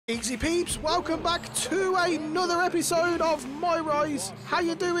Easy peeps, welcome back to another episode of Myrise. How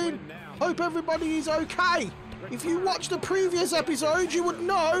you doing? Hope everybody is okay. If you watched the previous episode, you would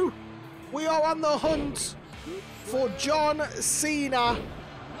know we are on the hunt for John Cena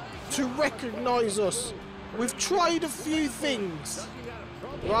to recognise us. We've tried a few things,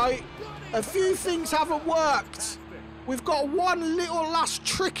 right? A few things haven't worked. We've got one little last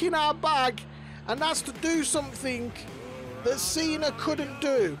trick in our bag, and that's to do something that Cena couldn't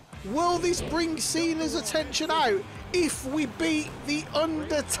do. Will this bring Cena's attention out if we beat The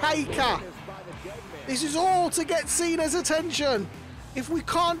Undertaker? This is all to get Cena's attention. If we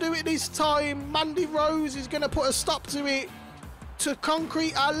can't do it this time, Mandy Rose is going to put a stop to it. To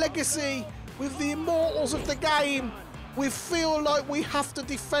concrete our legacy with the immortals of the game, we feel like we have to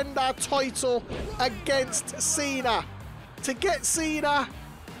defend our title against Cena. To get Cena,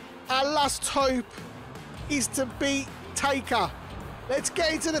 our last hope is to beat Taker. Let's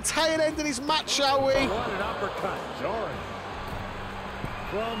get into the tail end of this match, shall we? What an uppercut, Jordan.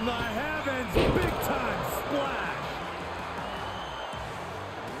 From the heavens, big time splash.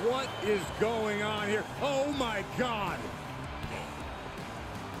 What is going on here? Oh my God.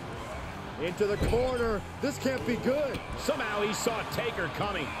 Into the corner. This can't be good. Somehow he saw Taker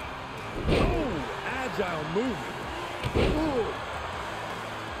coming. Oh, agile movement. Ooh.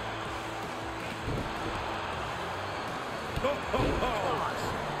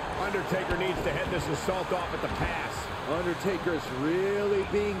 Undertaker needs to head this assault off at the pass. Undertaker's really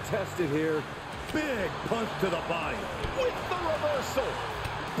being tested here. Big punch to the body. With the reversal.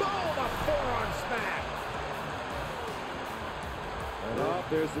 Boom, a forearm smack. And up,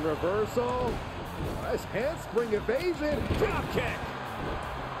 there's the reversal. Nice handspring evasion. Drop kick.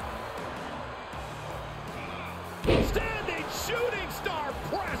 Standing shooting star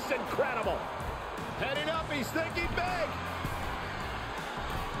press, incredible. Heading up, he's thinking big.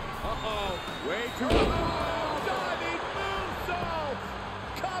 Uh-oh, way too long. Diving moonsault.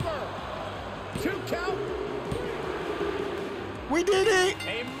 Cover. 2 count. We did it.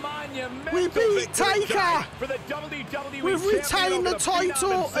 A monumental we beat Taker. For the WWE We've retained the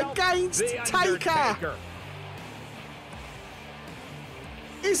title against Taker.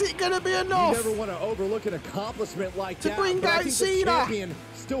 Is it going to be enough? You never want to overlook an accomplishment like that. To bring out Cena. The champion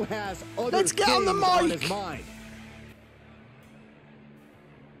still has other Let's get on the mic. On his mind.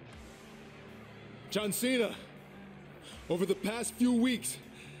 John Cena, over the past few weeks,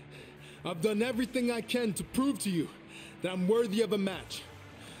 I've done everything I can to prove to you that I'm worthy of a match,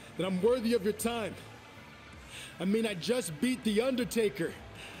 that I'm worthy of your time. I mean, I just beat The Undertaker,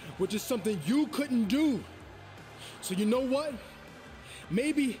 which is something you couldn't do. So you know what?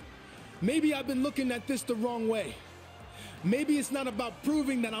 Maybe I've been looking at this the wrong way. Maybe it's not about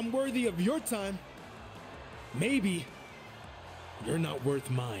proving that I'm worthy of your time. Maybe you're not worth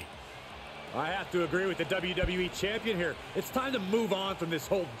mine. I have to agree with the WWE champion here. It's time to move on from this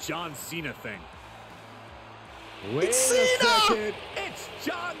whole John Cena thing. Wait it's Cena! It's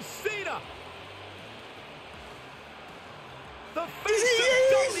John Cena! The face of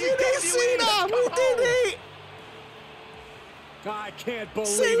WWE! Cena! We did it! I can't believe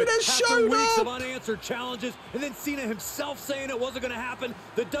Cena it. After weeks up. of unanswered challenges, and then Cena himself saying it wasn't going to happen,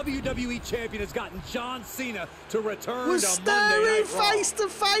 the WWE champion has gotten John Cena to return We're to Monday Night Raw. face to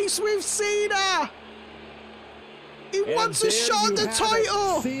face with Cena. He wants a shot at the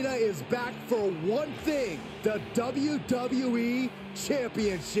title. Cena is back for one thing, the WWE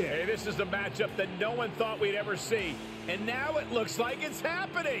Championship. Hey, this is a matchup that no one thought we'd ever see, and now it looks like it's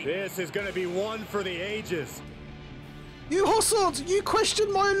happening. This is going to be one for the ages. You hustled, you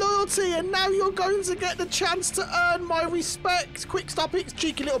questioned my loyalty, and now you're going to get the chance to earn my respect. QuickStopHicks,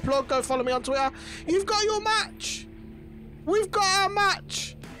 cheeky little plug, go follow me on Twitter. You've got your match. We've got our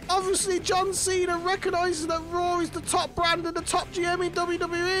match. Obviously, John Cena recognises that Raw is the top brand and the top GM in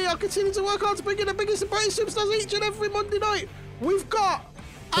WWE. I'll continue to work hard to bring in the biggest and brightest superstars each and every Monday night. We've got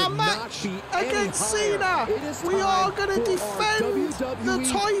our match against Cena. We are going to defend the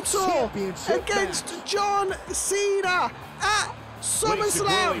title against John Cena at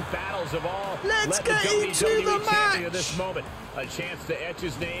SummerSlam. Let's get into the match. This moment, a chance to etch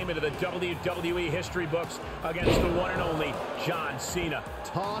his name into the WWE history books against the one and only John Cena.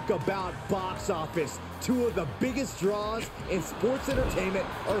 Talk about box office. Two of the biggest draws in sports entertainment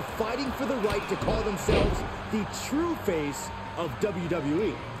are fighting for the right to call themselves the true face of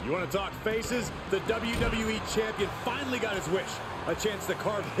WWE. You want to talk faces? The WWE champion finally got his wish. A chance to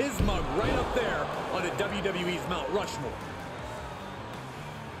carve his mug right up there on the WWE's Mount Rushmore.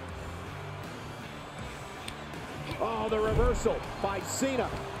 Oh, the reversal by Cena.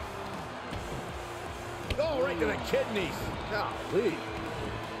 Oh, right to the kidneys. Golly.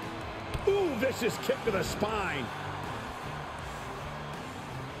 Ooh, vicious kick to the spine.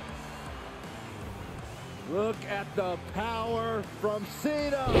 Look at the power from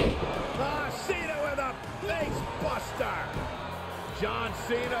Cena. Cena with a face buster. John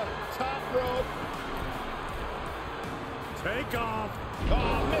Cena, top rope. Take off.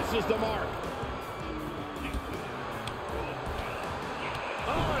 Oh, misses the mark.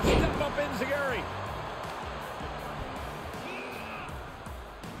 Oh, a step up enziguri.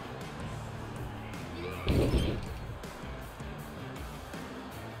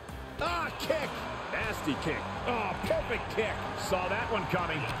 Kick. Nasty kick. Oh, perfect kick. Saw that one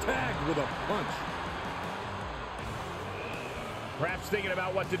coming. Tagged with a punch. Perhaps thinking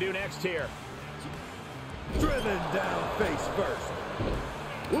about what to do next here. Driven down face first.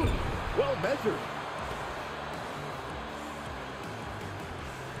 Ooh, well measured.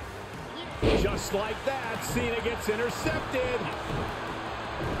 Just like that, Cena gets intercepted.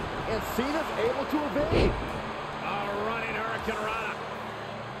 And Cena's able to evade. A running hurricanrana.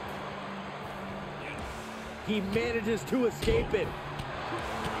 He manages to escape it.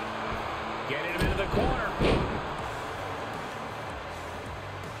 Getting him into the corner.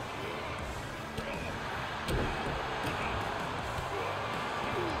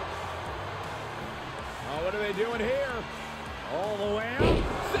 Oh, what are they doing here? All the way out.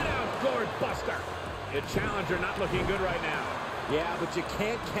 Sit down, gourd buster. The challenger not looking good right now. Yeah, but you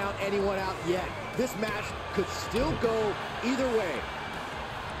can't count anyone out yet. This match could still go either way.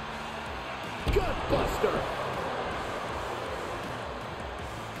 Gut buster.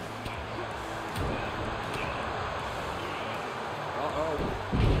 Uh-oh.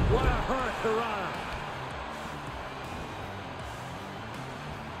 What a hurricanrana.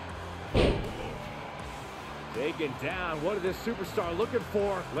 Taken down. What is this superstar looking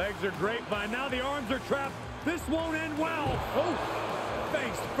for? Legs are grapevine. Now the arms are trapped. This won't end well. Oh,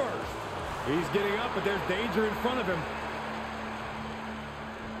 face first. He's getting up, but there's danger in front of him.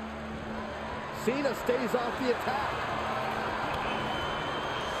 Cena stays off the attack.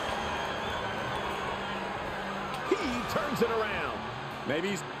 He turns it around. Maybe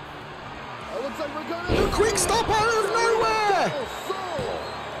he's... It looks like we're going to... The quick stop out of nowhere!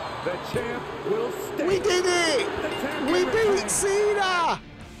 The champ will stay. We did it! We beat Cena!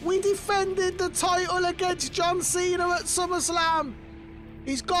 We defended the title against John Cena at SummerSlam.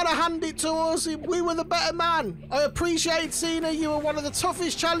 He's got to hand it to us. We were the better man. I appreciate Cena. You were one of the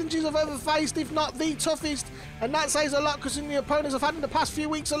toughest challenges I've ever faced, if not the toughest. And that says a lot because in the opponents I've had in the past few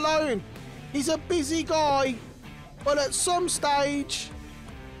weeks alone. He's a busy guy. But at some stage,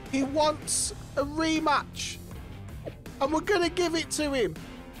 he wants a rematch. And we're going to give it to him.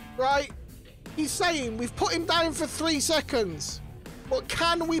 Right? He's saying we've put him down for 3 seconds. But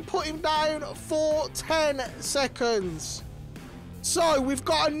can we put him down for 10 seconds? So we've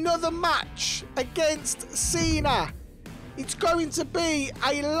got another match against Cena. It's going to be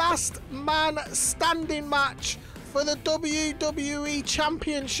a last man standing match for the WWE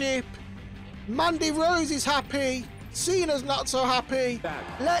Championship. Mandy Rose is happy. Cena's not so happy.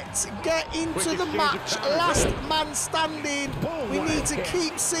 Let's get into the match. Last man standing. We need to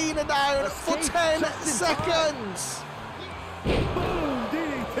keep Cena down for 10 seconds. Boom,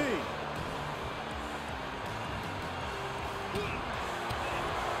 DDT.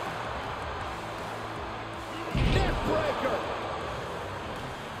 Neckbreaker.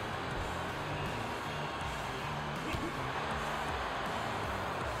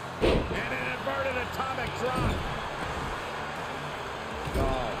 And an inverted atomic drop.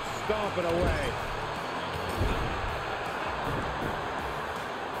 Oh, stomping away.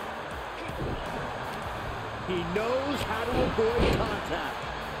 He knows how to avoid contact.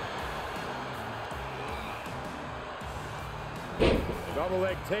 Double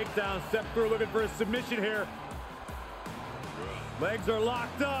leg takedown. Step through looking for a submission here. Legs are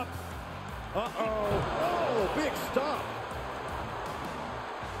locked up. Uh-oh. Oh, big stop.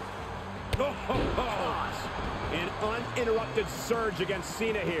 An uninterrupted surge against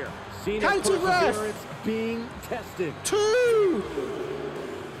Cena here. Cena's Counter ref. perseverance being tested. 2,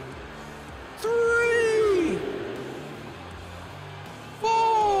 3,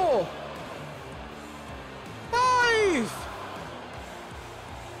 4, 5,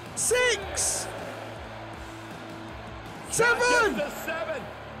 6, 7, The 7.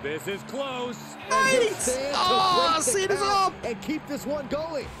 This is close. 8. Stand to Oh, break the Cena's count up. and keep this one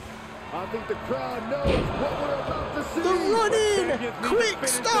going. I think the crowd knows what we're about to see. The running Champions need to quick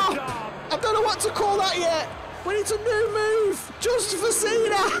finish the stop. job. I don't know what to call that yet. But it's a new move just for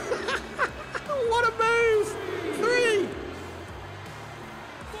Cena. What a move. 3,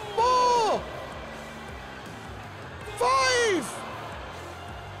 4, 5,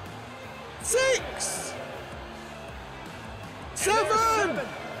 6, 7.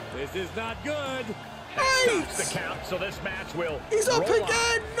 This is not good. 8. Stops the count, so this match will. He's up roll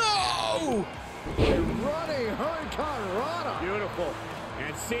again. No. A running Hurricane Rana. Beautiful.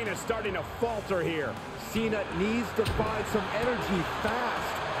 And Cena's starting to falter here. Cena needs to find some energy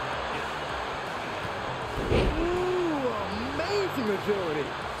fast. Ooh, amazing agility.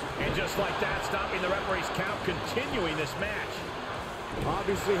 And just like that, stopping the referee's count, continuing this match.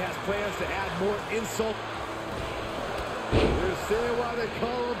 Obviously has plans to add more insult. You're seeing why they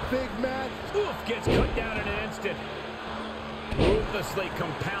call him Big Mac. Oof, gets cut down in an instant. Ruthlessly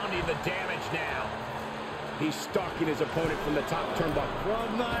compounding the damage now. He's stalking his opponent from the top turnbuckle.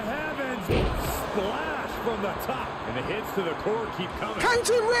 From the heavens, splash from the top. And the hits to the core keep coming.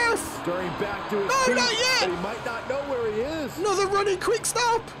 Counting ref. Stirring back to his No, feet, not yet. but he might not know where he is. Another running quick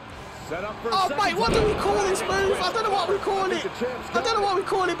stop. Set up for Oh, mate, what do we call this move? I don't know what we call it. I don't know what we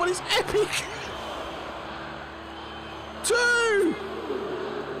call it, but it's epic. 2,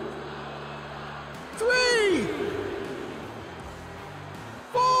 3,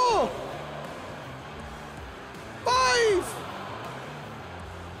 4, 5,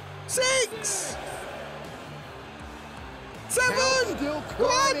 6, 7. Count still Come on.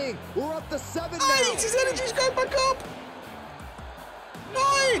 climbing. We're up to 7 now. 8. His energy's going back up.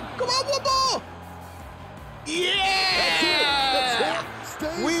 9. Come on, one more. Yeah. That's it.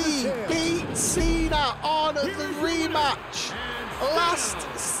 Stay We the champ. beat Cena on the rematch.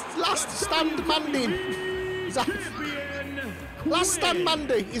 Last stand manding. Is that last stand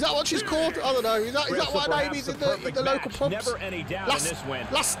Mandy? Is that what she's called? I don't know. Is that what her name is in the local pubs? Never any doubt in this win.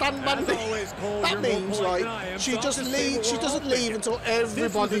 Last stand Mandy. That means like she doesn't leave until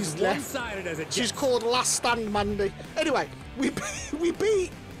everybody's left. She's called Last Stand Mandy. Anyway, we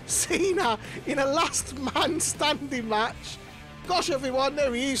beat Cena in a last man standing match. Gosh, everyone,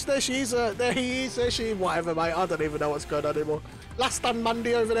 there he is, there she is, there he is, there she is, whatever, mate. I don't even know what's going on anymore. Last stand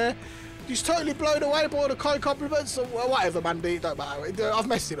Mandy over there. He's totally blown away by all the kind compliments. So, whatever, Mandy, it don't matter. I've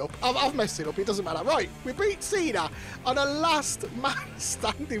messed it up. I've messed it up. It doesn't matter. Right, we beat Cena on a last man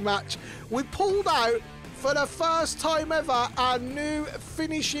standing match. We pulled out, for the first time ever, our new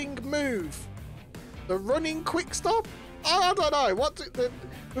finishing move. The running quick stop? I don't know.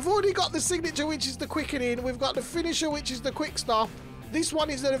 We've already got the signature, which is the quickening. We've got the finisher, which is the quick stop. This one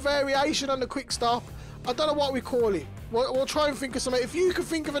is a variation on the quick stop. I don't know what we call it. We'll try and think of something. If you can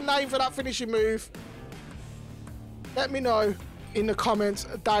think of a name for that finishing move, let me know in the comments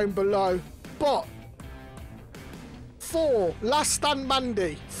down below. But for Last Stand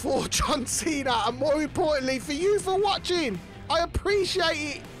Mandy, for John Cena, and more importantly, for you for watching, I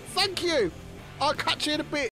appreciate it. Thank you. I'll catch you in a bit.